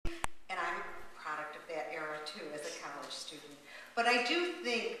But I do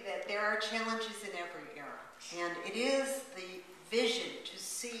think that there are challenges in every era, and it is the vision to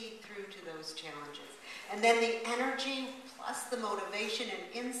see through to those challenges. And then the energy plus the motivation and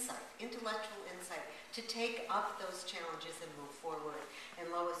insight, intellectual insight, to take up those challenges and move forward. And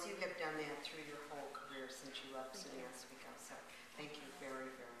Lois, you have done that through your whole career since you left SUNY Oswego. So thank you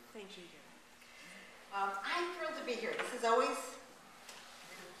very, very much. Thank you. I'm thrilled to be here. This is always,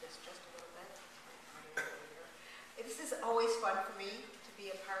 just a little bit. This is always fun for me to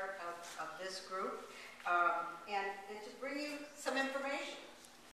be a part of this group and to bring you some information.